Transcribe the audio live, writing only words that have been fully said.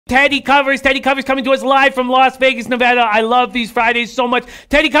Teddy Covers. Teddy Covers coming to us live from Las Vegas, Nevada. I love these Fridays so much.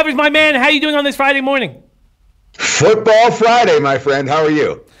 Teddy Covers, my man, how are you doing on this Friday morning? Football Friday, my friend. How are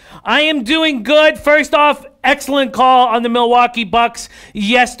you? I am doing good. First off, excellent call on the Milwaukee Bucks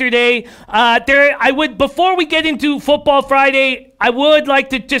yesterday. Before we get into Football Friday, I would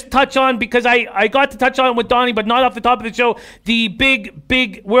like to just touch on, because I got to touch on with Donnie, but not off the top of the show, the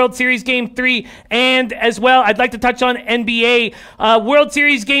big World Series Game 3. And as well, I'd like to touch on NBA. World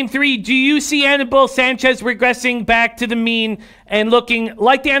Series Game 3, do you see Anibal Sanchez regressing back to the mean and looking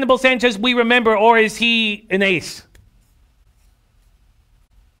like the Anibal Sanchez we remember, or is he an ace?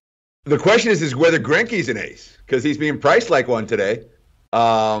 The question is whether Greinke's an ace, because he's being priced like one today.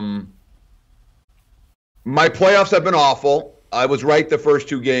 My playoffs have been awful. I was right the first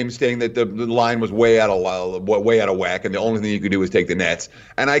two games, saying that the line was way out of whack, and the only thing you could do was take the Nets.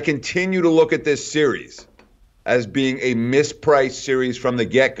 And I continue to look at this series as being a mispriced series from the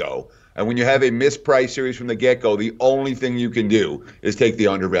get-go. And when you have a mispriced series from the get-go, the only thing you can do is take the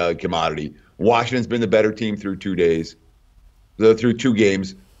undervalued commodity. Washington's been the better team through 2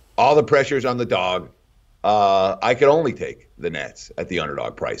 games. All the pressure's on the dog. I could only take the Nets at the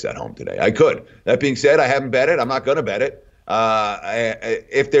underdog price at home today. I could. That being said, I haven't bet it. I'm not going to bet it.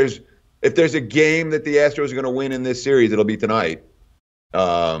 If there's a game that the Astros are going to win in this series, it'll be tonight.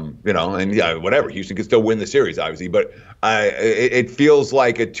 And yeah, whatever. Houston can still win the series, obviously, but it feels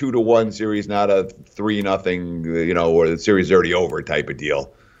like a 2-1 series, not a 3-0, or the series is already over type of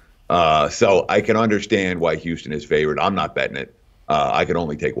deal. So I can understand why Houston is favored. I'm not betting it. I can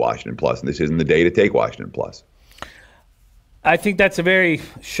only take Washington plus, and this isn't the day to take Washington plus. I think that's a very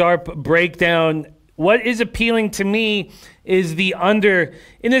sharp breakdown. What is appealing to me is the under.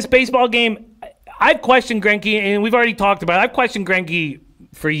 In this baseball game, I've questioned Greinke, and we've already talked about it. I've questioned Greinke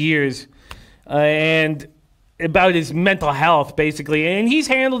for years and about his mental health, basically, and he's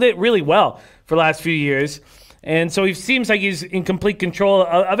handled it really well for the last few years. And so he seems like he's in complete control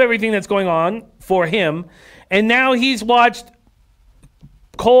of everything that's going on for him. And now he's watched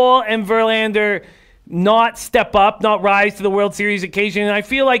Cole and Verlander not step up, not rise to the World Series occasion, and I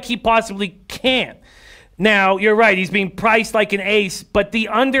feel like he possibly can. Now, you're right, he's being priced like an ace, but the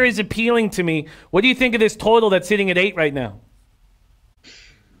under is appealing to me. What do you think of this total that's sitting at 8 right now?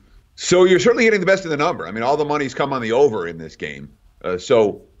 So you're certainly getting the best of the number. I mean, all the money's come on the over in this game.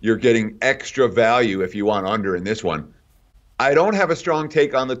 So you're getting extra value if you want under in this one. I don't have a strong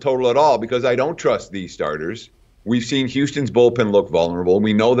take on the total at all because I don't trust these starters. We've seen Houston's bullpen look vulnerable.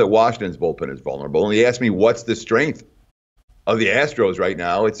 We know that Washington's bullpen is vulnerable. And he asked me, what's the strength of the Astros right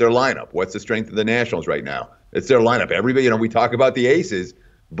now? It's their lineup. What's the strength of the Nationals right now? It's their lineup. Everybody, we talk about the aces,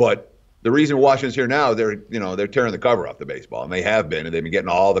 but the reason Washington's here now, they're tearing the cover off the baseball, and they have been, and they've been getting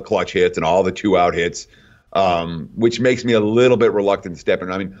all the clutch hits and all the 2-out hits, which makes me a little bit reluctant to step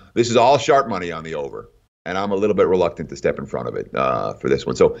in. I mean, this is all sharp money on the over. And I'm a little bit reluctant to step in front of it for this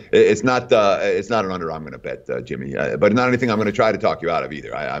one. So it's not an under I'm going to bet, Jimmy, but not anything I'm going to try to talk you out of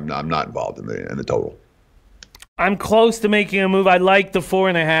either. I'm not involved in the total. I'm close to making a move. I like the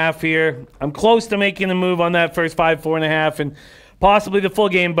 4.5 here. I'm close to making a move on that first 4.5, and possibly the full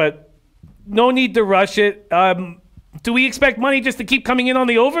game, but no need to rush it. Do we expect money just to keep coming in on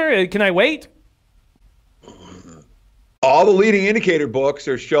the over? Can I wait? All the leading indicator books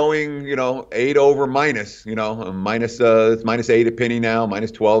are showing, 8 over minus, it's -8 at Penny now,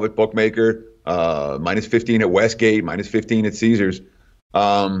 -12 at Bookmaker, -15 at Westgate, -15 at Caesars.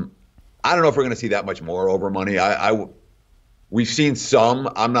 I don't know if we're going to see that much more over money. We've seen some.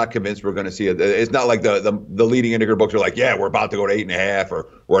 I'm not convinced we're going to see it. It's not like the leading indicator books are like, yeah, we're about to go to 8.5 or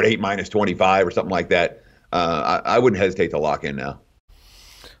we're at 8 -25 or something like that. I wouldn't hesitate to lock in now.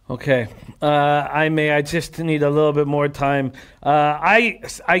 Okay, I just need a little bit more time. I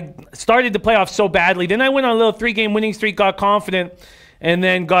started the playoffs so badly. Then I went on a little 3-game winning streak, got confident, and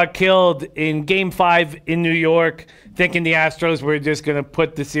then got killed in Game 5 in New York, thinking the Astros were just going to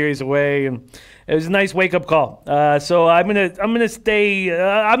put the series away. And it was a nice wake-up call. So I'm gonna stay.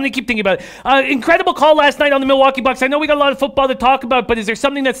 I'm gonna keep thinking about it. Incredible call last night on the Milwaukee Bucks. I know we got a lot of football to talk about, but is there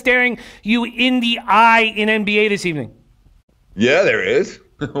something that's staring you in the eye in NBA this evening? Yeah, there is.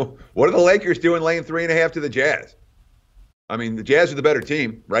 What are the Lakers doing laying 3.5 to the Jazz? I mean, the Jazz are the better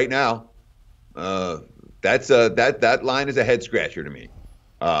team right now. That line is a head scratcher to me.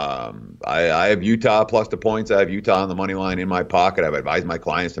 I have Utah plus the points. I have Utah on the money line in my pocket. I've advised my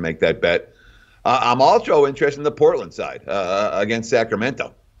clients to make that bet. I'm also interested in the Portland side against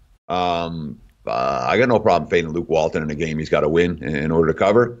Sacramento. I got no problem fading Luke Walton in a game he's got to win in order to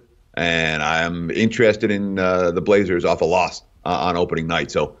cover. And I'm interested in the Blazers off a loss on opening night.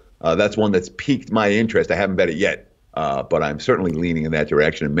 So that's one that's piqued my interest. I haven't bet it yet. but I'm certainly leaning in that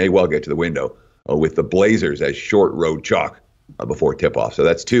direction and may well get to the window with the Blazers as short road chalk before tip-off. So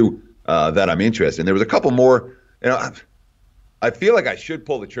that's two that I'm interested in. There was a couple more. I feel like I should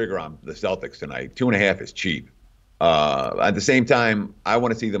pull the trigger on the Celtics tonight. 2.5 is cheap. At the same time, I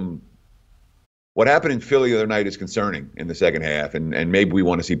want to see them. What happened in Philly the other night is concerning in the second half, and maybe we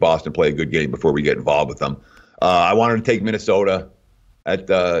want to see Boston play a good game before we get involved with them. I wanted to take Minnesota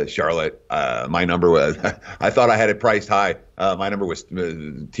at Charlotte. My number was, I thought I had it priced high. My number was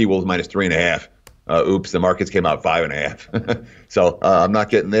T-Wolves minus 3.5. Oops, the markets came out 5.5. So I'm not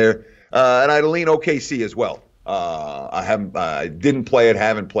getting there. And I'd lean OKC as well. I didn't play it,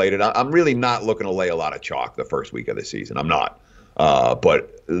 haven't played it. I'm really not looking to lay a lot of chalk the first week of the season. I'm not.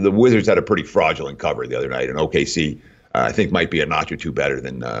 But the Wizards had a pretty fraudulent cover the other night, and OKC I think might be a notch or two better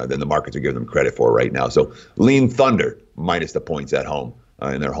than the markets are giving them credit for right now. So lean Thunder minus the points at home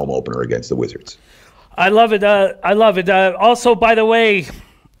in their home opener against the Wizards. I love it. I love it. Also, by the way,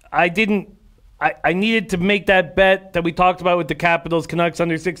 I needed to make that bet that we talked about with the Capitals Canucks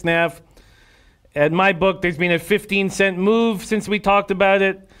under 6.5. At my book, there's been a 15-cent move since we talked about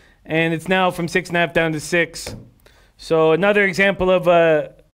it, and it's now from 6.5 down to 6. So another example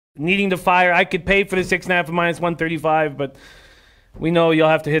of needing to fire. I could pay for the 6.5 at minus 135, but we know you'll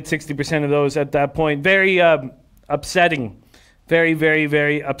have to hit 60% of those at that point. Very upsetting. Very, very,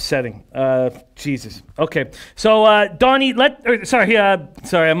 very upsetting. Jesus. Okay. So, Donnie, sorry,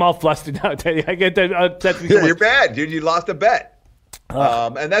 I'm all flustered now. I get that. You're bad, dude. You lost a bet.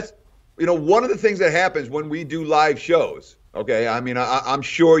 And that's, one of the things that happens when we do live shows. Okay, I mean, I'm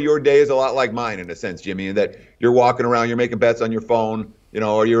sure your day is a lot like mine in a sense, Jimmy, in that you're walking around, you're making bets on your phone,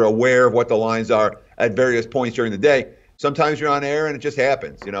 or you're aware of what the lines are at various points during the day. Sometimes you're on air and it just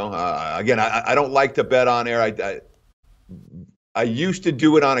happens, Again, I don't like to bet on air. I used to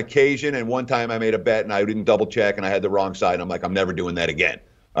do it on occasion, and one time I made a bet and I didn't double check and I had the wrong side. And I'm like, I'm never doing that again,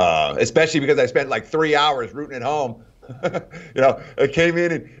 especially because I spent like 3 hours rooting at home. I came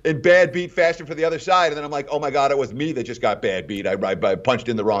in bad beat fashion for the other side, and then I'm like, oh my God, it was me that just got bad beat. I punched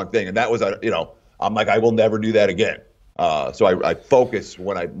in the wrong thing, and that was I'm like, I will never do that again. So I focus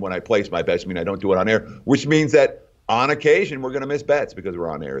when I place my bets. I mean, I don't do it on air, which means that on occasion we're going to miss bets because we're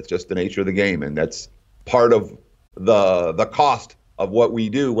on air. It's just the nature of the game, and that's part of the cost of what we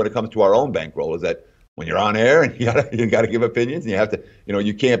do when it comes to our own bankroll. Is that when you're on air and you gotta give opinions, and you have to,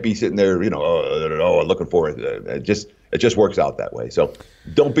 you can't be sitting there, looking for it. It just works out that way. So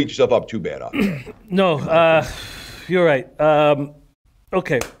don't beat yourself up too bad off that. No, you're right.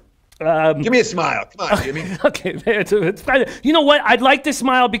 Okay. Give me a smile. Come on, Jimmy. Okay, it's fine. You know what? I'd like to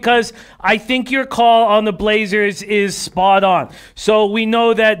smile because I think your call on the Blazers is spot on. So we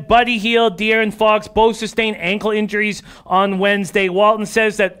know that Buddy Hield, De'Aaron Fox both sustained ankle injuries on Wednesday. Walton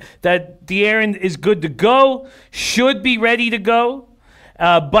says that De'Aaron is good to go, should be ready to go.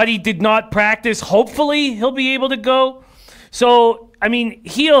 Buddy did not practice. Hopefully he'll be able to go. So,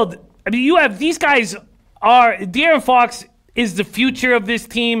 Hield, you have these guys De'Aaron Fox is the future of this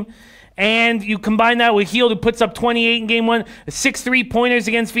team. And you combine that with Hield, who puts up 28 in game one, 6 3-pointers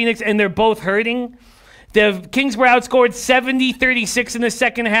against Phoenix, and they're both hurting. The Kings were outscored 70-36 in the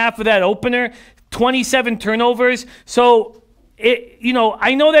second half of that opener, 27 turnovers. So,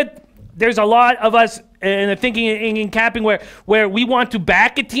 I know that there's a lot of us and thinking in capping where we want to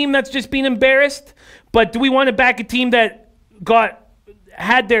back a team that's just been embarrassed, but do we want to back a team that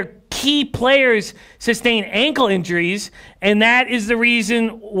had their key players sustain ankle injuries, and that is the reason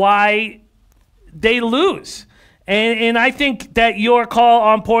why they lose? And I think that your call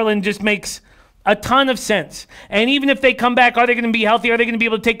on Portland just makes a ton of sense. And even if they come back, are they going to be healthy? Are they going to be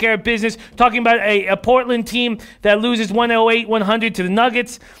able to take care of business? Talking about a Portland team that loses 108-100 to the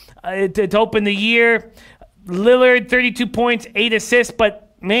Nuggets to open the year. Lillard, 32 points, 8 assists.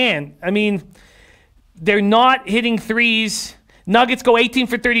 But, man, they're not hitting threes. Nuggets go 18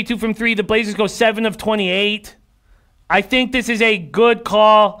 for 32 from 3. The Blazers go 7 of 28. I think this is a good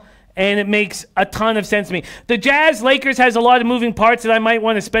call, and it makes a ton of sense to me. The Jazz-Lakers has a lot of moving parts that I might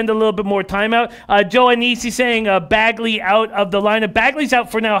want to spend a little bit more time out. Joe Anisi saying Bagley out of the lineup. Bagley's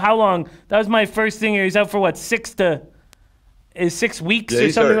out for now how long? That was my first thing here. He's out for what, 6 weeks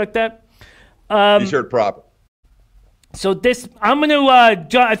or something like that? He's hurt proper. So I'm going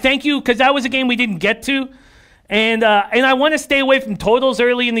to thank you, because that was a game we didn't get to. And I want to stay away from totals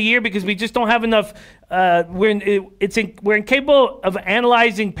early in the year because we just don't have enough. We're incapable of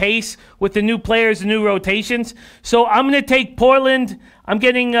analyzing pace with the new players and new rotations. So I'm going to take Portland. I'm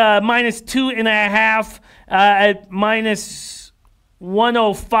getting minus 2.5 at minus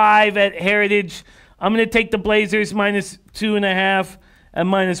 105 at Heritage. I'm going to take the Blazers minus 2.5 at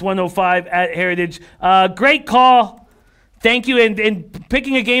minus 105 at Heritage. Great call. Thank you. And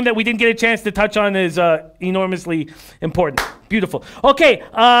picking a game that we didn't get a chance to touch on is enormously important. Beautiful. Okay.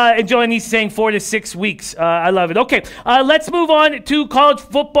 And Joanne's saying 4 to 6 weeks. I love it. Okay. Let's move on to college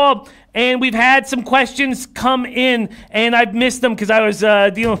football. And we've had some questions come in, and I've missed them because I was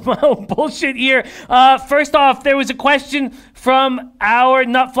dealing with my own bullshit here. First off, there was a question from our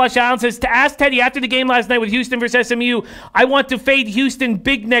Nut Flush Allen. Says, to ask Teddy, after the game last night with Houston versus SMU, I want to fade Houston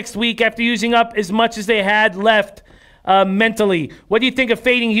big next week after using up as much as they had left mentally. What do you think of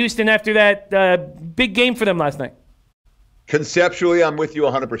fading Houston after that big game for them last night? Conceptually, I'm with you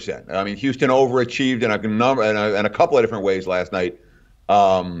 100%. I mean, Houston overachieved in a couple of different ways last night.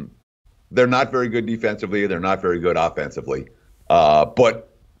 They're not very good defensively. They're not very good offensively. But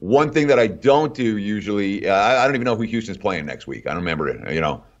one thing that I don't do usually, I don't even know who Houston's playing next week. I don't remember it.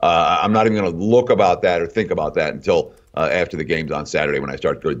 I'm not even going to look about that or think about that until after the game's on Saturday when I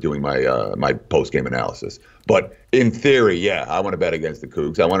start doing my post-game analysis. But in theory, yeah, I want to bet against the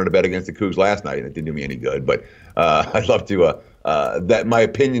Cougs. I wanted to bet against the Cougs last night, and it didn't do me any good. But I'd love to. That my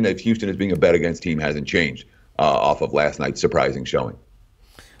opinion of Houston as being a bet against team hasn't changed off of last night's surprising showing.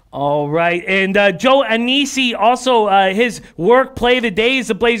 All right. And Joe Anisi, also his work play of the day is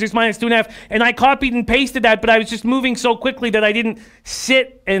the Blazers -2.5. And I copied and pasted that, but I was just moving so quickly that I didn't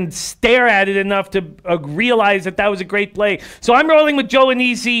sit and stare at it enough to realize that was a great play. So I'm rolling with Joe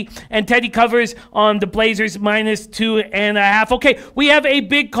Anisi, and Teddy covers on the Blazers -2.5. Okay, we have a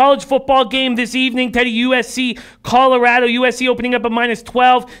big college football game this evening. Teddy, USC, Colorado. USC opening up at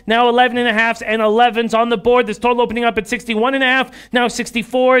 -12, now 11.5 and 11s on the board. This total opening up at 61.5, now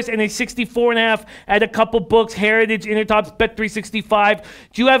 64. And a 64.5 at a couple books, Heritage, Intertops, Bet365.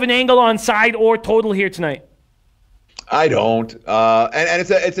 Do you have an angle on side or total here tonight? I don't. And it's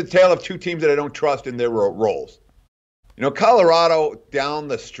a tale of two teams that I don't trust in their roles. Colorado down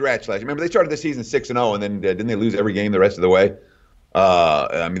the stretch last year. Remember, they started the season 6-0, and then didn't they lose every game the rest of the way?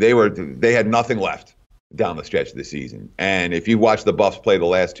 I mean, they had nothing left down the stretch of the season. And if you watch the Buffs play the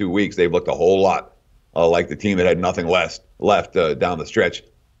last 2 weeks, they've looked a whole lot like the team that had nothing left down the stretch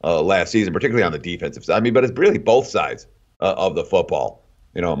last season, particularly on the defensive side. I mean, but it's really both sides of the football.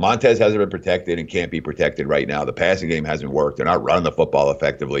 Montez hasn't been protected and can't be protected right now. The passing game hasn't worked. They're not running the football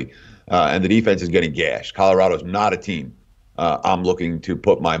effectively. And the defense is getting gashed. Colorado's not a team I'm looking to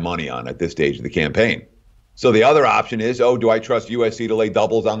put my money on at this stage of the campaign. So the other option is, do I trust USC to lay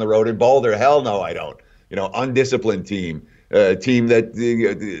doubles on the road in Boulder? Hell no, I don't. Undisciplined team. Team that,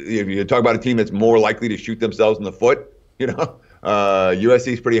 if you talk about a team that's more likely to shoot themselves in the foot,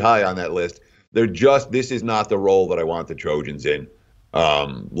 USC is pretty high on that list. This is not the role that I want the Trojans in,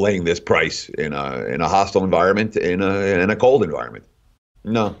 laying this price in a hostile environment, in a cold environment.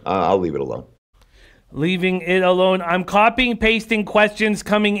 No, I'll leave it alone. Leaving it alone. I'm copying, pasting questions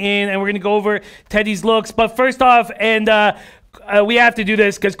coming in, and we're going to go over Teddy's looks. But first off, and we have to do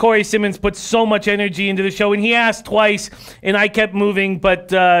this because Corey Simmons put so much energy into the show, and he asked twice, and I kept moving.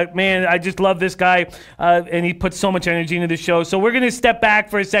 But, man, I just love this guy, and he put so much energy into the show. So we're going to step back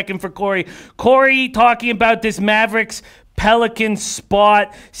for a second for Corey. Corey talking about this Mavericks Pelicans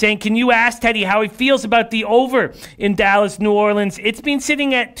spot, saying, can you ask Teddy how he feels about the over in Dallas, New Orleans? It's been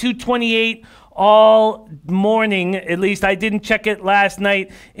sitting at 228 all morning. At least I didn't check it last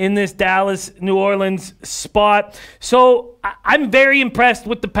night in this Dallas, New Orleans spot. So I'm very impressed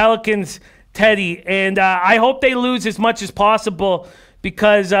with the Pelicans, Teddy, and I hope they lose as much as possible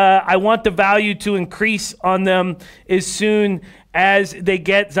because I want the value to increase on them as soon as they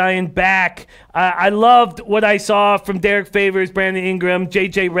get Zion back. I loved what I saw from Derek Favors, Brandon Ingram,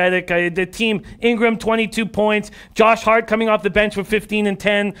 J.J. Redick. The team, Ingram, 22 points. Josh Hart coming off the bench with 15 and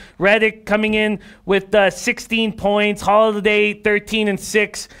 10. Redick coming in with 16 points. Holiday, 13 and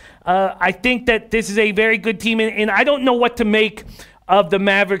 6. I think that this is a very good team, and I don't know what to make of the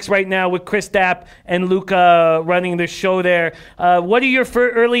Mavericks right now with Kristaps and Luka running the show there. What are your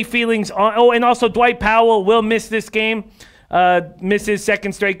early feelings on? And also Dwight Powell will miss this game. Miss his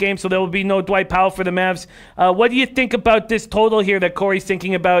second straight game, so there will be no Dwight Powell for the Mavs. What do you think about this total here that Corey's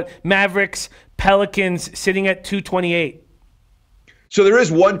thinking about? Mavericks, Pelicans sitting at 228. So there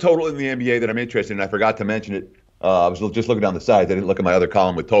is one total in the NBA that I'm interested in. I forgot to mention it. I was just looking down the sides. I didn't look at my other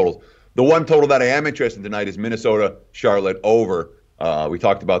column with totals. The one total that I am interested in tonight is Minnesota, Charlotte over. We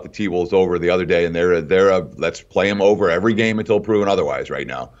talked about the T-Wolves over the other day, and they're let's play them over every game until proven otherwise right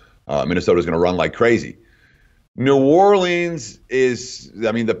now. Minnesota's going to run like crazy. New Orleans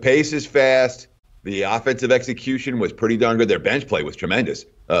the pace is fast. The offensive execution was pretty darn good. Their bench play was tremendous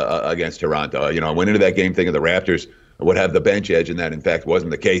against Toronto. I went into that game thinking the Raptors would have the bench edge, and that, in fact,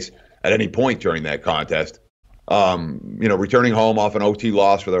 wasn't the case at any point during that contest. Returning home off an OT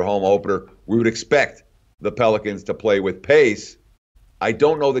loss for their home opener, we would expect the Pelicans to play with pace. I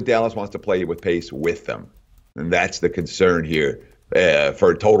don't know that Dallas wants to play with pace with them. And that's the concern here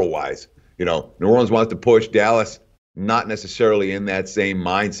for total-wise. You know, New Orleans wants to push. Dallas, not necessarily in that same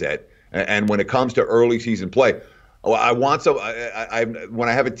mindset. And when it comes to early season play, I want some. When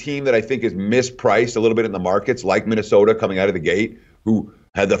I have a team that I think is mispriced a little bit in the markets, like Minnesota coming out of the gate, who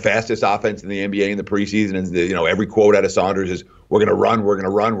had the fastest offense in the NBA in the preseason, and every quote out of Saunders is, "We're going to run, we're going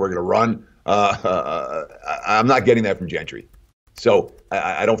to run, we're going to run." I'm not getting that from Gentry, so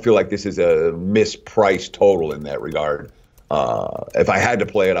I don't feel like this is a mispriced total in that regard. If I had to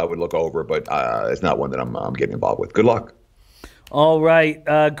play it, I would look over, but it's not one that I'm getting involved with. Good luck. All right.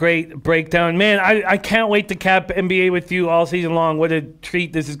 Great breakdown. Man, I can't wait to cap NBA with you all season long. What a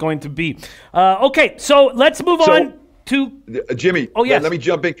treat this is going to be. Okay, so let's move on to Jimmy. Oh, yes. Let me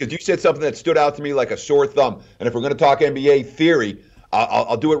jump in because you said something that stood out to me like a sore thumb. And if we're going to talk NBA theory,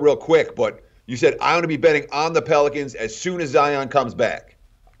 I'll do it real quick. But you said, I'm going to be betting on the Pelicans as soon as Zion comes back.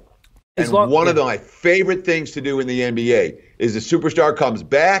 And one of my favorite things to do in the NBA is the superstar comes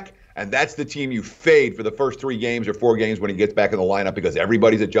back, and that's the team you fade for the first 3 games or 4 games when he gets back in the lineup because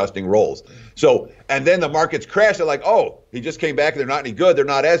everybody's adjusting roles. So, and then the markets crash. They're like, oh, he just came back. They're not any good. They're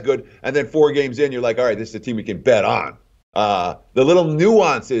not as good. And then 4 games in, you're like, all right, this is a team we can bet on. The little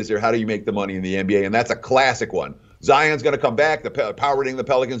nuances are how do you make the money in the NBA, and that's a classic one. Zion's going to come back. The power rating of the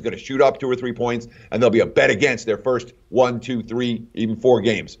Pelicans going to shoot up 2 or 3 points, and there'll be a bet against their first 1, 2, 3, even 4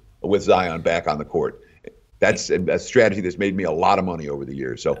 games with Zion back on the court. That's a strategy that's made me a lot of money over the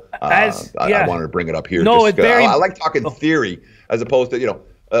years. So I wanted to bring it up here. No, I like talking theory as opposed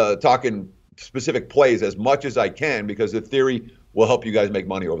to talking specific plays as much as I can, because the theory will help you guys make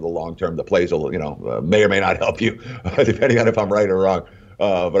money over the long term. The plays will may or may not help you depending on if I'm right or wrong.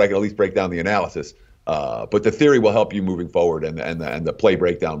 But I can at least break down the analysis. But the theory will help you moving forward, and the play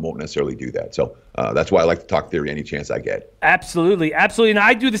breakdown won't necessarily do that. So that's why I like to talk theory any chance I get. Absolutely, absolutely. And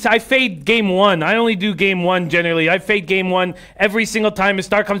I do this. I fade game 1. I only do game 1 generally. I fade game 1 every single time a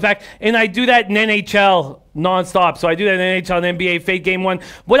star comes back, and I do that in NHL nonstop. So I do that in NHL and NBA, fade game 1.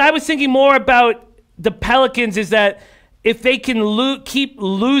 What I was thinking more about the Pelicans is that if they can keep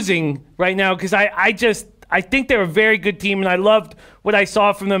losing right now, because I think they're a very good team, and I loved what I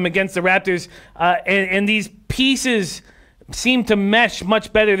saw from them against the Raptors. And these pieces seem to mesh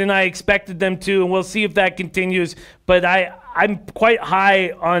much better than I expected them to, and we'll see if that continues. But I'm quite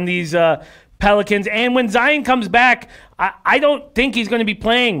high on these Pelicans. And when Zion comes back, I don't think he's going to be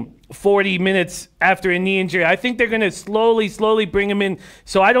playing 40 minutes after a knee injury. I think they're going to slowly bring him in.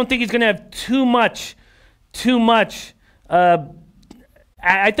 So I don't think he's going to have too much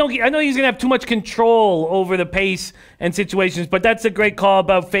I know he's going to have too much control over the pace and situations, but that's a great call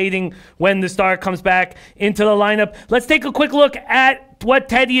about fading when the star comes back into the lineup. Let's take a quick look at what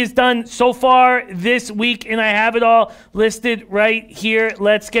Teddy has done so far this week, and I have it all listed right here.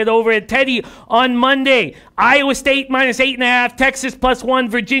 Let's get over it. Teddy, on Monday, Iowa State -8.5, Texas +1,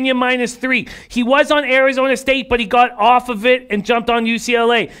 Virginia -3. He was on Arizona State, but he got off of it and jumped on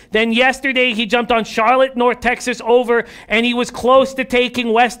UCLA. Then yesterday, he jumped on Charlotte, North Texas over, and he was close to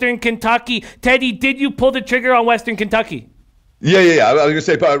taking Western Kentucky. Teddy, did you pull the trigger on Western Kentucky? Yeah. I was going to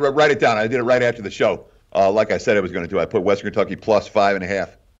say, write it down. I did it right after the show. Like I said I was going to do. I put Western Kentucky +5.5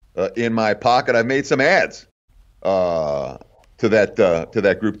 in my pocket. I made some ads to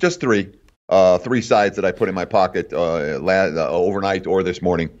that group. Just 3 sides that I put in my pocket overnight or this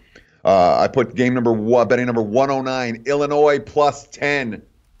morning. I put betting number 109, Illinois +10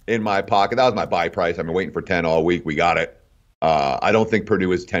 in my pocket. That was my buy price. I've been waiting for 10 all week. We got it. I don't think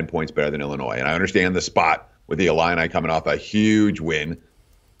Purdue is 10 points better than Illinois, and I understand the spot with the Illini coming off a huge win.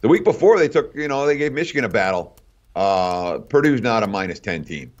 The week before, they gave Michigan a battle. Purdue's not a -10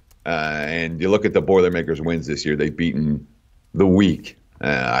 team. And you look at the Boilermakers wins this year, they've beaten the weak.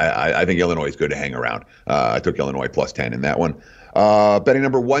 I think Illinois is good to hang around. I took Illinois +10 in that one. Betting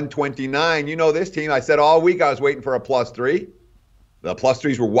number 129, this team. I said all week I was waiting for a +3. The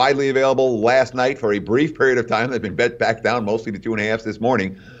 +3s were widely available last night for a brief period of time. They've been bet back down mostly to 2.5s this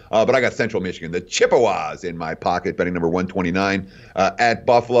morning. But I got Central Michigan, the Chippewas, in my pocket, betting number 129 at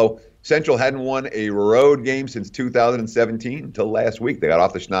Buffalo. Central hadn't won a road game since 2017 until last week. They got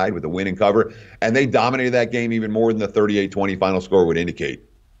off the schneid with a win and cover, and they dominated that game even more than the 38-20 final score would indicate.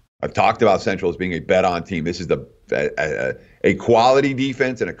 I've talked about Central as being a bet-on team. This is a quality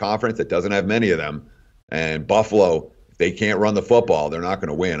defense in a conference that doesn't have many of them. And Buffalo, if they can't run the football, they're not going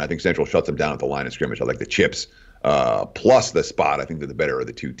to win. I think Central shuts them down at the line of scrimmage. I like the Chips. Plus the spot. I think they're the better of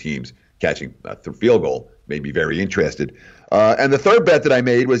the 2 teams. Catching a field goal made me very interested. And the third bet that I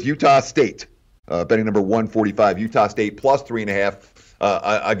made was Utah State. Betting number 145, Utah State +3.5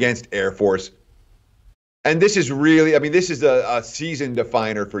 against Air Force. And this is really, I mean, this is a season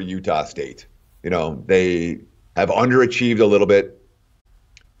definer for Utah State. They have underachieved a little bit.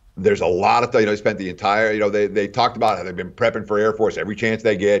 There's a lot of, they spent the entire, they talked about how they've been prepping for Air Force every chance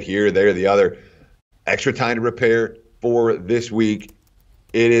they get, here, there, the other. Extra time to prepare for this week.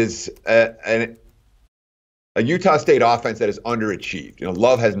 It is a Utah State offense that is underachieved.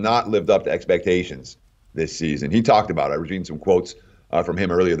 Love has not lived up to expectations this season. He talked about it. I was reading some quotes from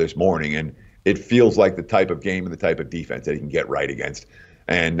him earlier this morning, and it feels like the type of game and the type of defense that he can get right against.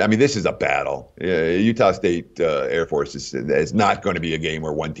 And, I mean, this is a battle. Utah State Air Force is not going to be a game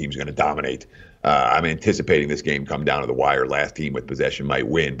where one team's going to dominate. I'm anticipating this game come down to the wire. Last team with possession might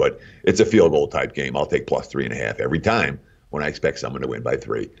win, but it's a field goal type game. I'll take plus 3.5 every time when I expect someone to win by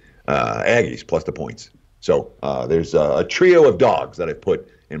 3. Aggies plus the points. So there's a trio of dogs that I've put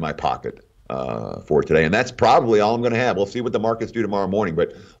in my pocket for today, and that's probably all I'm going to have. We'll see what the markets do tomorrow morning.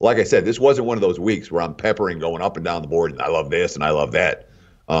 But like I said, this wasn't one of those weeks where I'm peppering, going up and down the board, and I love this and I love that.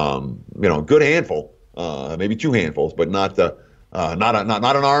 Good handful, maybe 2 handfuls, but not an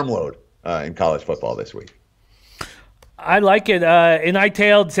armload in college football this week. I like it, and I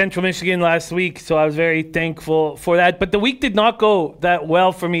tailed Central Michigan last week, so I was very thankful for that. But the week did not go that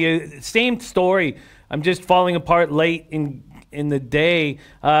well for me. Same story. I'm just falling apart late in the day,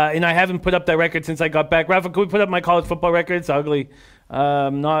 and I haven't put up that record since I got back. Rafa, can we put up my college football record? It's ugly.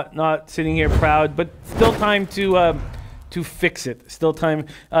 Not sitting here proud, but still time to fix it. Still time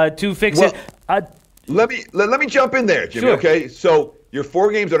to fix it. Let me jump in there, Jimmy. Sure. Okay, so you're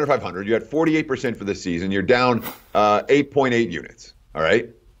 4 games under 500. You're at 48% for the season. You're down 8.8 units. All right,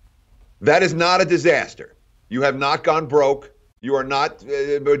 that is not a disaster. You have not gone broke. You are not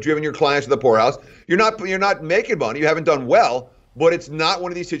driven your clients to the poorhouse. You're not making money. You haven't done well, but it's not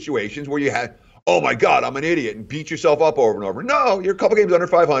one of these situations where you have, oh my God, I'm an idiot, and beat yourself up over and over. No, you're a couple games under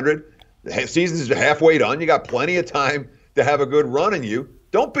 500. The season's halfway done. You got plenty of time to have a good run in you.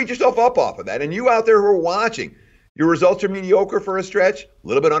 Don't beat yourself up off of that. And you out there who are watching, your results are mediocre for a stretch, a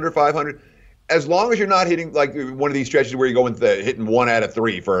little bit under 500. As long as you're not hitting like one of these stretches where you go into hitting 1 out of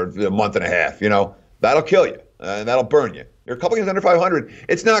 3 for a month and a half, that'll kill you and that'll burn you. You're a couple games under 500.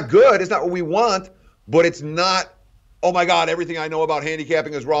 It's not good. It's not what we want, but it's not, oh my God, everything I know about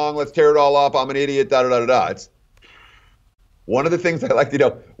handicapping is wrong. Let's tear it all up. I'm an idiot, da-da-da-da-da. It's one of the things I like to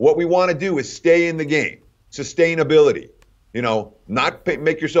know. What we want to do is stay in the game. Sustainability. Not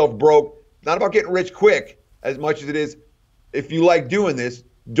make yourself broke. Not about getting rich quick as much as it is, if you like doing this,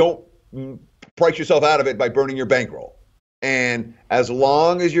 don't price yourself out of it by burning your bankroll. And as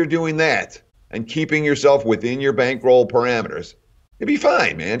long as you're doing that and keeping yourself within your bankroll parameters, you'll be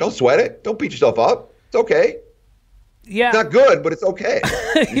fine, man. Don't sweat it. Don't beat yourself up. It's okay. Yeah. It's not good, but it's okay.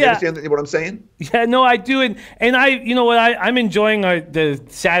 You understand what I'm saying? Yeah, no, I do. And I'm enjoying the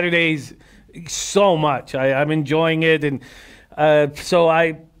Saturdays so much. I'm enjoying it. And so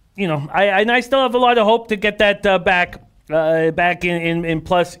I still have a lot of hope to get that back in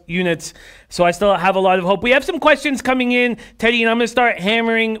plus units. So I still have a lot of hope. We have some questions coming in, Teddy, and I'm going to start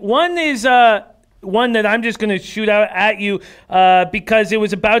hammering. One is one that I'm just going to shoot out at you because it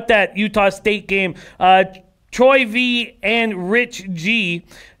was about that Utah State game. Troy V and Rich G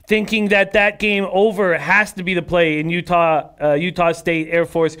thinking that game over has to be the play in Utah State Air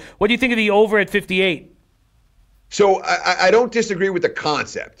Force. What do you think of the over at 58? So I don't disagree with the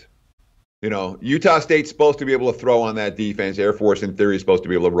concept. Utah State's supposed to be able to throw on that defense. Air Force, in theory, is supposed to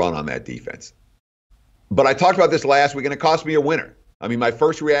be able to run on that defense. But I talked about this last week, and it cost me a winner. I mean, my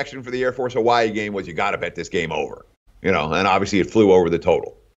first reaction for the Air Force Hawaii game was you got to bet this game over. And obviously it flew over the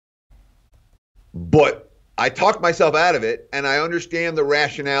total. But I talked myself out of it, and I understand the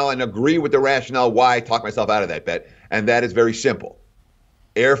rationale and agree with the rationale why I talked myself out of that bet, and that is very simple.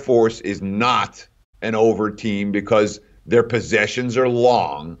 Air Force is not an over team because their possessions are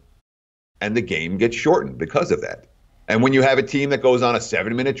long, and the game gets shortened because of that. And when you have a team that goes on a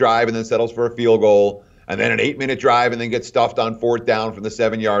 7-minute drive and then settles for a field goal, and then an 8-minute drive and then gets stuffed on 4th down from the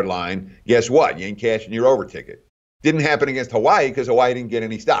 7-yard line, guess what? You ain't cashing your over ticket. Didn't happen against Hawaii because Hawaii didn't get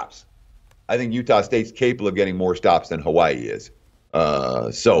any stops. I think Utah State's capable of getting more stops than Hawaii is.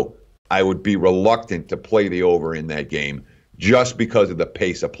 So I would be reluctant to play the over in that game just because of the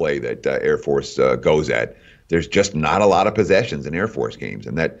pace of play that Air Force goes at. There's just not a lot of possessions in Air Force games,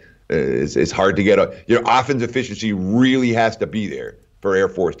 and that is hard to get. Your offense efficiency really has to be there for Air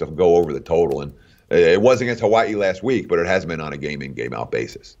Force to go over the total. And it was against Hawaii last week, but it hasn't been on a game-in, game-out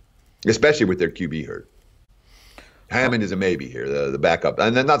basis, especially with their QB hurt. Hammond is a maybe here, the backup.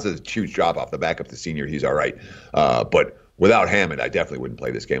 And then not a huge drop-off. The backup, the senior, he's all right. But without Hammond, I definitely wouldn't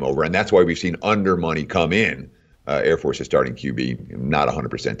play this game over. And that's why we've seen under money come in. Air Force is starting QB, not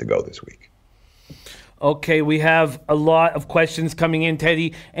 100% to go this week. Okay, we have a lot of questions coming in,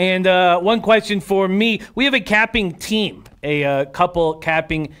 Teddy. And one question for me. We have a capping team, a couple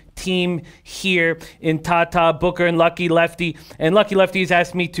capping team here in Tata, Booker, and Lucky Lefty. And Lucky Lefty has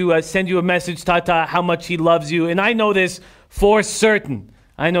asked me to send you a message, Tata, how much he loves you. And I know this for certain.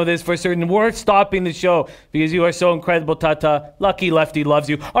 We're stopping the show because you are so incredible, Tata. Lucky Lefty loves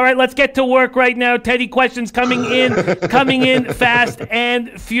you. All right, let's get to work right now. Teddy, questions coming in fast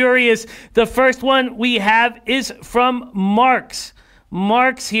and furious. The first one we have is from Marks.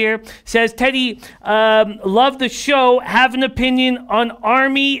 Marks here says, Teddy, love the show. Have an opinion on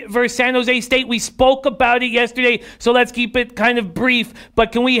Army versus San Jose State. We spoke about it yesterday, so let's keep it kind of brief.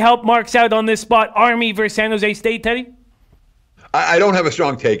 But can we help Marks out on this spot? Army versus San Jose State, Teddy? I don't have a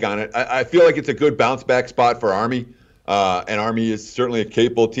strong take on it. I feel like it's a good bounce-back spot for Army, and Army is certainly a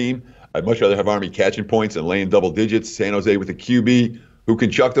capable team. I'd much rather have Army catching points and laying double digits. San Jose with a QB who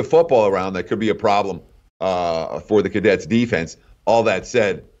can chuck the football around. That could be a problem for the Cadets' defense. All that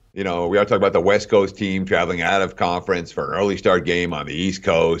said, we are talking about the West Coast team traveling out of conference for an early start game on the East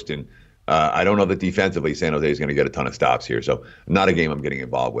Coast, and I don't know that defensively San Jose is going to get a ton of stops here. So not a game I'm getting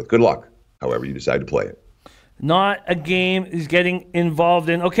involved with. Good luck, however you decide to play it. Not a game he's getting involved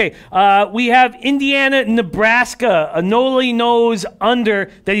in. Okay, we have Indiana, Nebraska. A Noli knows under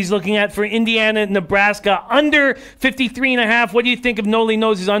that he's looking at for Indiana, Nebraska. Under 53.5. What do you think of Noli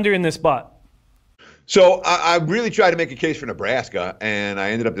knows is under in this spot? So I really tried to make a case for Nebraska, and I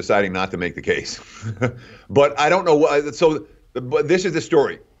ended up deciding not to make the case. But I don't know what. But this is the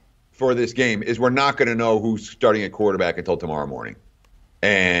story for this game: is we're not going to know who's starting at quarterback until tomorrow morning,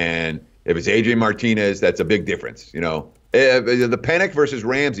 and if it's Adrian Martinez, that's a big difference. The Pennick versus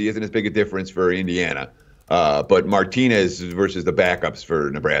Ramsey isn't as big a difference for Indiana, but Martinez versus the backups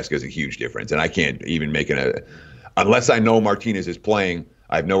for Nebraska is a huge difference. And I can't even make unless I know Martinez is playing.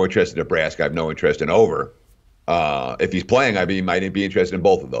 I have no interest in Nebraska. I have no interest in over. If he's playing, I might be interested in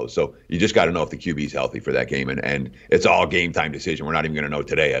both of those. So you just got to know if the QB is healthy for that game, and it's all game time decision. We're not even going to know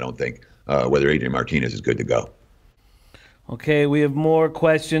today, I don't think, whether Adrian Martinez is good to go. Okay, we have more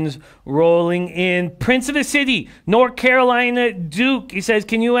questions rolling in. Prince of the City, North Carolina, Duke. He says,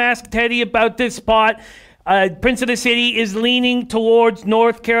 can you ask Teddy about this spot? Prince of the City is leaning towards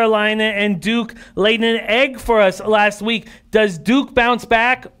North Carolina, and Duke laid an egg for us last week. Does Duke bounce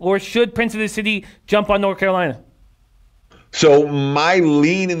back, or should Prince of the City jump on North Carolina? So my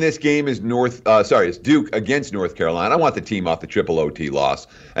lean in this game is it's Duke against North Carolina. I want the team off the triple OT loss.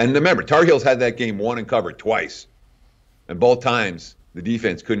 And remember, Tar Heels had that game won and covered twice. And both times, the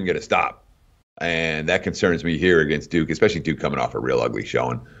defense couldn't get a stop. And that concerns me here against Duke, especially Duke coming off a real ugly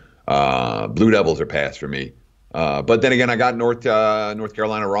showing. Blue Devils are passed for me. But then again, I got North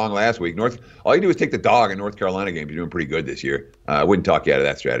Carolina wrong last week. All you do is take the dog in North Carolina games. You're doing pretty good this year. I wouldn't talk you out of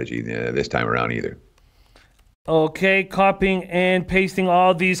that strategy this time around either. Okay, copying and pasting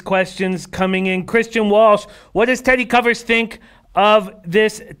all these questions coming in. Christian Walsh, what does Teddy Covers think of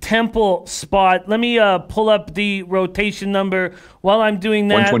this Temple spot? Let me pull up the rotation number while I'm doing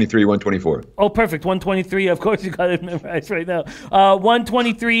that. 123, 124. Oh, perfect. 123. Of course, you got it memorized right now.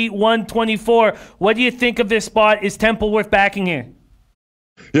 123, 124. What do you think of this spot? Is Temple worth backing here?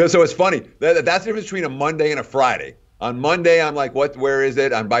 Yeah, so it's funny. That's the difference between a Monday and a Friday. On Monday, I'm like, where is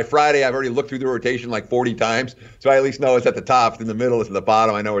it? And by Friday, I've already looked through the rotation like 40 times. So I at least know it's at the top, it's in the middle, it's in the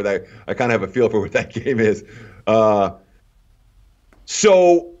bottom. I know I kind of have a feel for what that game is.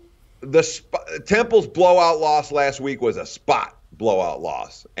 So Temple's blowout loss last week was a spot blowout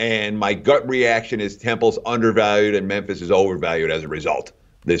loss. And my gut reaction is Temple's undervalued and Memphis is overvalued as a result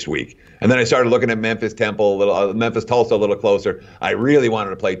this week. And then I started looking at Memphis-Temple, Memphis-Tulsa a little closer. I really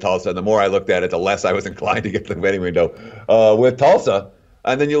wanted to play Tulsa. And the more I looked at it, the less I was inclined to get the betting window with Tulsa.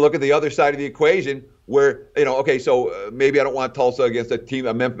 And then you look at the other side of the equation where, so maybe I don't want Tulsa against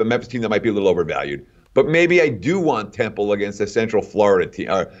a Memphis team that might be a little overvalued. But maybe I do want Temple against a Central Florida team,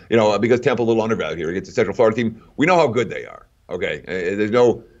 because Temple a little undervalued here against a Central Florida team. We know how good they are. Okay, there's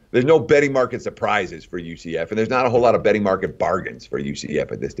no betting market surprises for UCF, and there's not a whole lot of betting market bargains for UCF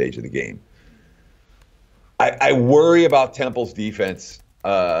at this stage of the game. I worry about Temple's defense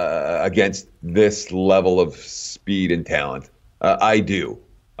against this level of speed and talent. I do,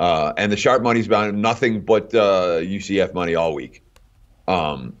 and the sharp money's been nothing but UCF money all week.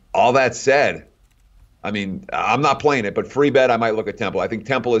 All that said, I'm not playing it, but free bet, I might look at Temple. I think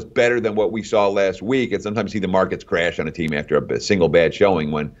Temple is better than what we saw last week, and sometimes see the markets crash on a team after a single bad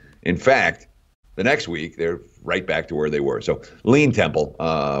showing when, in fact, the next week, they're right back to where they were. So lean Temple,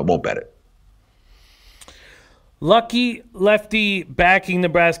 won't bet it. Lucky lefty backing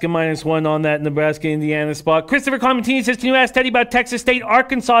Nebraska -1 on that Nebraska-Indiana spot. Christopher Comentini says, can you ask Teddy about Texas State,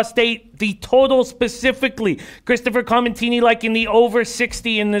 Arkansas State, the total specifically? Christopher Comentini liking the over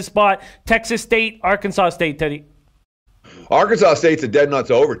 60 in this spot. Texas State, Arkansas State, Teddy. Arkansas State's a dead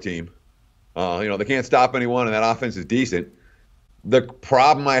nuts over team. They can't stop anyone, and that offense is decent. The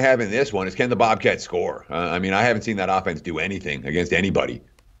problem I have in this one is, can the Bobcats score? I haven't seen that offense do anything against anybody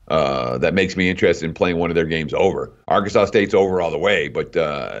that makes me interested in playing one of their games over. Arkansas State's over all the way, but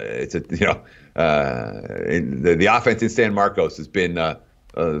the offense in San Marcos has been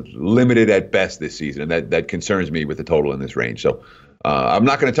limited at best this season, and that concerns me with the total in this range. So I'm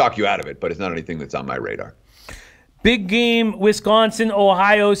not going to talk you out of it, but it's not anything that's on my radar. Big game, Wisconsin,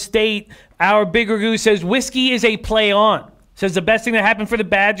 Ohio State. Our Big Ragoo says whiskey is a play on. Says the best thing that happened for the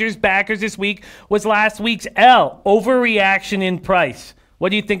Badgers backers this week was last week's L, overreaction in price. What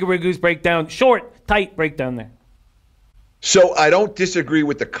do you think of Ragoo's breakdown? Short, tight breakdown there. So I don't disagree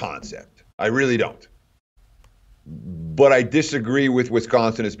with the concept. I really don't. But I disagree with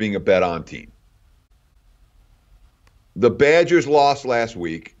Wisconsin as being a bet-on team. The Badgers lost last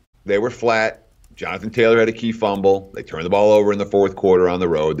week. They were flat. Jonathan Taylor had a key fumble. They turned the ball over in the fourth quarter on the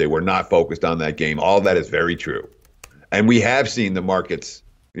road. They were not focused on that game. All that is very true. And we have seen the markets,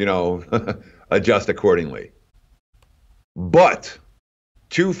 adjust accordingly. But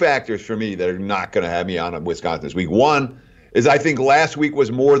two factors for me that are not going to have me on Wisconsin this week. One is I think last week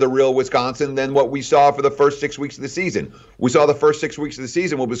was more the real Wisconsin than what we saw for the first 6 weeks of the season. We saw the first 6 weeks of the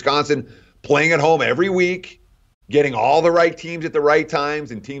season with Wisconsin playing at home every week, getting all the right teams at the right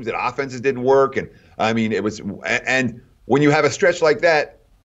times and teams that offenses didn't work. And and when you have a stretch like that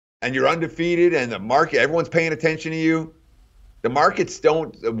and you're undefeated and the market, everyone's paying attention to you, the markets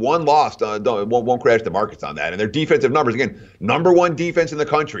one loss won't crash the markets on that. And their defensive numbers, again, number one defense in the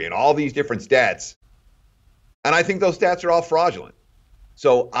country and all these different stats. And I think those stats are all fraudulent.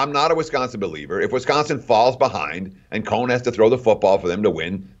 So I'm not a Wisconsin believer. If Wisconsin falls behind and Cohn has to throw the football for them to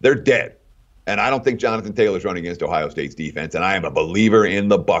win, they're dead. And I don't think Jonathan Taylor's running against Ohio State's defense. And I am a believer in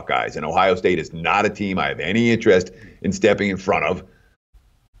the Buckeyes. And Ohio State is not a team I have any interest in stepping in front of.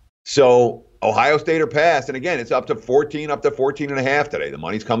 So Ohio State or pass. And again, it's up to 14.5 today. The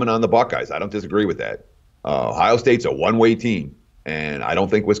money's coming on the Buckeyes. I don't disagree with that. Ohio State's a one-way team. And I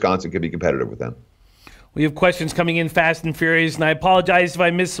don't think Wisconsin can be competitive with them. We have questions coming in fast and furious, and I apologize if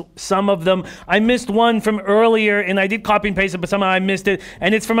I missed some of them. I missed one from earlier, and I did copy and paste it, but somehow I missed it.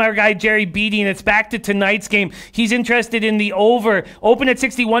 And it's from our guy, Jerry Beatty, and it's back to tonight's game. He's interested in the over. Open at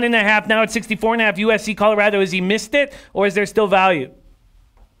 61.5, now at 64.5, USC Colorado. Has he missed it, or is there still value?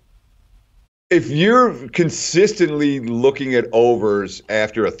 If you're consistently looking at overs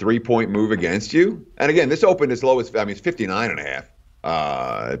after a 3-point move against you, and again, this opened as low as, it's 59.5.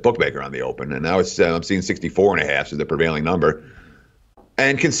 Bookmaker on the open, and now it's I'm seeing 64.5 is the prevailing number.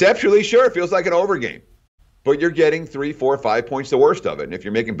 And conceptually, sure, it feels like an over game, but you're getting 3, 4, 5 points the worst of it. And if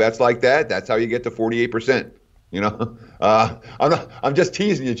you're making bets like that, that's how you get to 48%. I'm just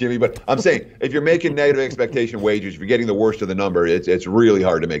teasing you, Jimmy, but I'm saying if you're making negative expectation wagers, if you're getting the worst of the number, it's really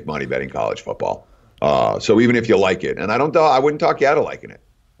hard to make money betting college football. So even if you like it, and I wouldn't talk you out of liking it.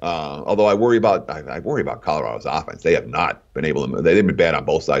 Although I worry about Colorado's offense. They have not been able to. They've been bad on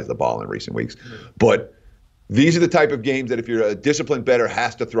both sides of the ball in recent weeks. But these are the type of games that if you're a disciplined bettor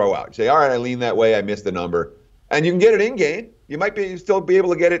has to throw out. You say, all right, I lean that way. I missed the number, and you can get it in game. You might still be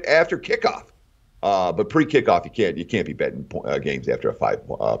able to get it after kickoff. But pre-kickoff, you can't be betting games after a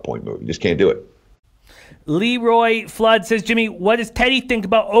 5-point move. You just can't do it. Leroy Flood says, Jimmy, what does Teddy think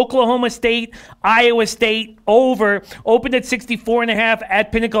about Oklahoma State, Iowa State over? Opened at 64.5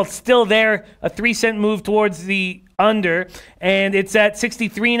 at Pinnacle, still there. A 3-cent move towards the under. And it's at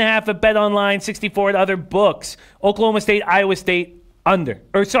 63.5 at BetOnline, 64 at other books. Oklahoma State, Iowa State, under.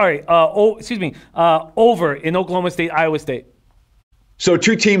 Over in Oklahoma State, Iowa State. So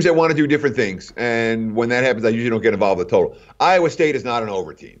two teams that want to do different things. And when that happens, I usually don't get involved with the total. Iowa State is not an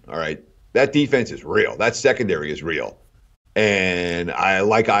over team, all right? That defense is real. That secondary is real. And I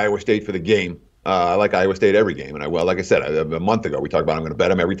like Iowa State for the game. I like Iowa State every game. And like I said, a month ago, we talked about I'm going to bet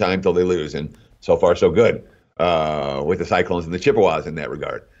them every time until they lose. And so far, so good with the Cyclones and the Chippewas in that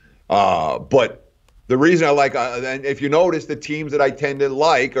regard. But the reason I like, and if you notice, the teams that I tend to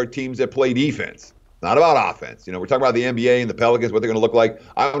like are teams that play defense, not about offense. We're talking about the NBA and the Pelicans, what they're going to look like.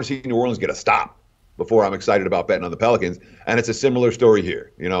 I want to see New Orleans get a stop before I'm excited about betting on the Pelicans. And it's a similar story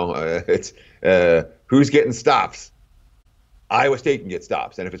here. It's who's getting stops. Iowa State can get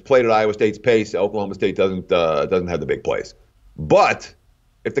stops. And if it's played at Iowa State's pace, Oklahoma State doesn't have the big plays. But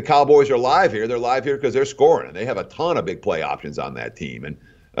if the Cowboys are live here, they're live here because they're scoring. And they have a ton of big play options on that team. And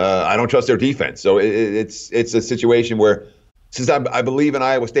I don't trust their defense. So it's a situation where, since I believe in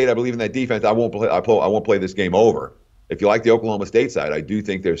Iowa State, I believe in that defense. I won't play this game over. If you like the Oklahoma State side, I do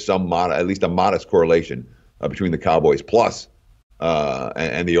think there's at least a modest correlation between the Cowboys plus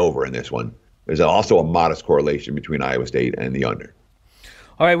and the over in this one. There's also a modest correlation between Iowa State and the under.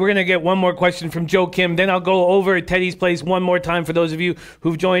 All right, we're going to get one more question from Joe Kim. Then I'll go over Teddy's plays one more time for those of you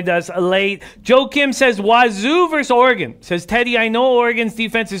who've joined us late. Joe Kim says, Wazoo versus Oregon. Says, Teddy, I know Oregon's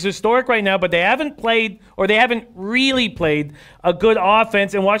defense is historic right now, but they haven't really played a good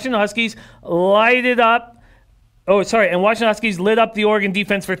offense. And Washington Huskies lighted up. Oh, sorry. And Washington Huskies lit up the Oregon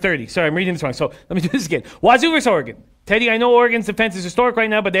defense for 30. Sorry, I'm reading this wrong. So let me do this again. Wazoo versus Oregon. Teddy, I know Oregon's defense is historic right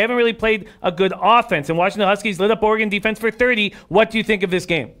now, but they haven't really played a good offense. And Washington Huskies lit up Oregon defense for 30. What do you think of this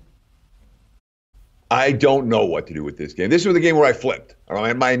game? I don't know what to do with this game. This was the game where I flipped. All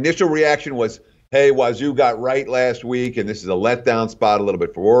right? My initial reaction was, hey, Wazoo got right last week, and this is a letdown spot a little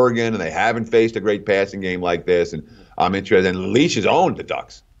bit for Oregon, and they haven't faced a great passing game like this, and I'm interested. And Leach has owned the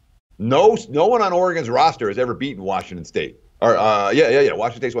Ducks. No one on Oregon's roster has ever beaten Washington State.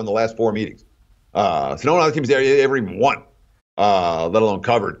 Washington State's won the last 4 meetings. So no one on the team's ever even won, let alone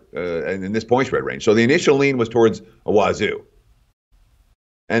covered in this point spread range. So the initial lean was towards a Wazoo.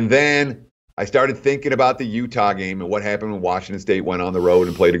 And then I started thinking about the Utah game and what happened when Washington State went on the road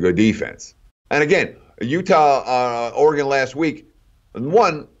and played a good defense. And again, Oregon last week,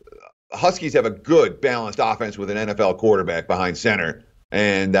 one, Huskies have a good balanced offense with an NFL quarterback behind center,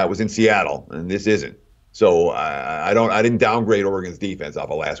 and that was in Seattle, and this isn't. So I didn't downgrade Oregon's defense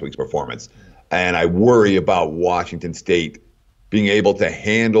off of last week's performance. And I worry about Washington State being able to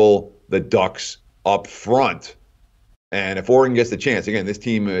handle the Ducks up front. And if Oregon gets the chance, again, this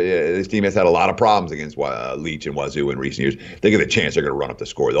team has had a lot of problems against Leach and Wazoo in recent years. They get the chance, they're going to run up the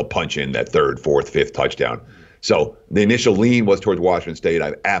score. They'll punch in that 3rd, 4th, 5th touchdown. So the initial lean was towards Washington State.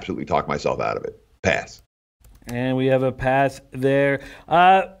 I've absolutely talked myself out of it. Pass. And we have a pass there.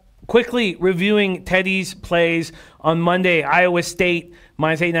 Quickly reviewing Teddy's plays on Monday. Iowa State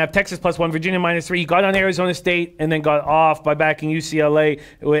 -8.5, Texas +1, Virginia -3. He got on Arizona State and then got off by backing UCLA,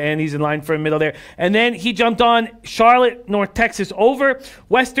 and he's in line for a middle there. And then he jumped on Charlotte, North Texas over,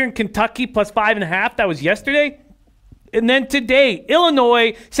 Western Kentucky +5.5. That was yesterday. And then today,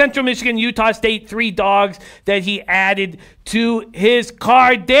 Illinois, Central Michigan, Utah State, 3 dogs that he added to his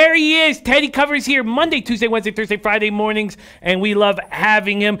card. There he is. Teddy covers here Monday, Tuesday, Wednesday, Thursday, Friday mornings, and we love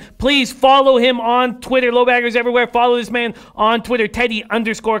having him. Please follow him on Twitter. Lowbaggers everywhere. Follow this man on Twitter,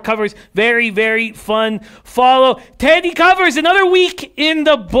 Teddy_covers. Very, very fun follow. Teddy covers another week in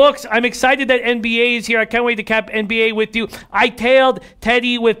the books. I'm excited that NBA is here. I can't wait to cap NBA with you. I tailed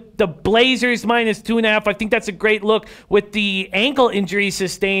Teddy with the Blazers -2.5. I think that's a great look with the ankle injury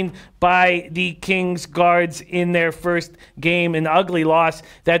sustained by the Kings guards in their first game, an ugly loss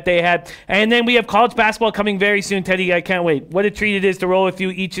that they had. And then we have college basketball coming very soon, Teddy. I can't wait. What a treat it is to roll with you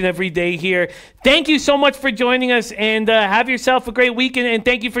each and every day here. Thank you so much for joining us, and have yourself a great weekend, and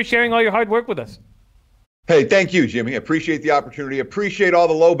thank you for sharing all your hard work with us. Hey, thank you, Jimmy. Appreciate the opportunity. Appreciate all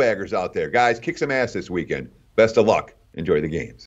the low baggers out there. Guys, kick some ass this weekend. Best of luck. Enjoy the games.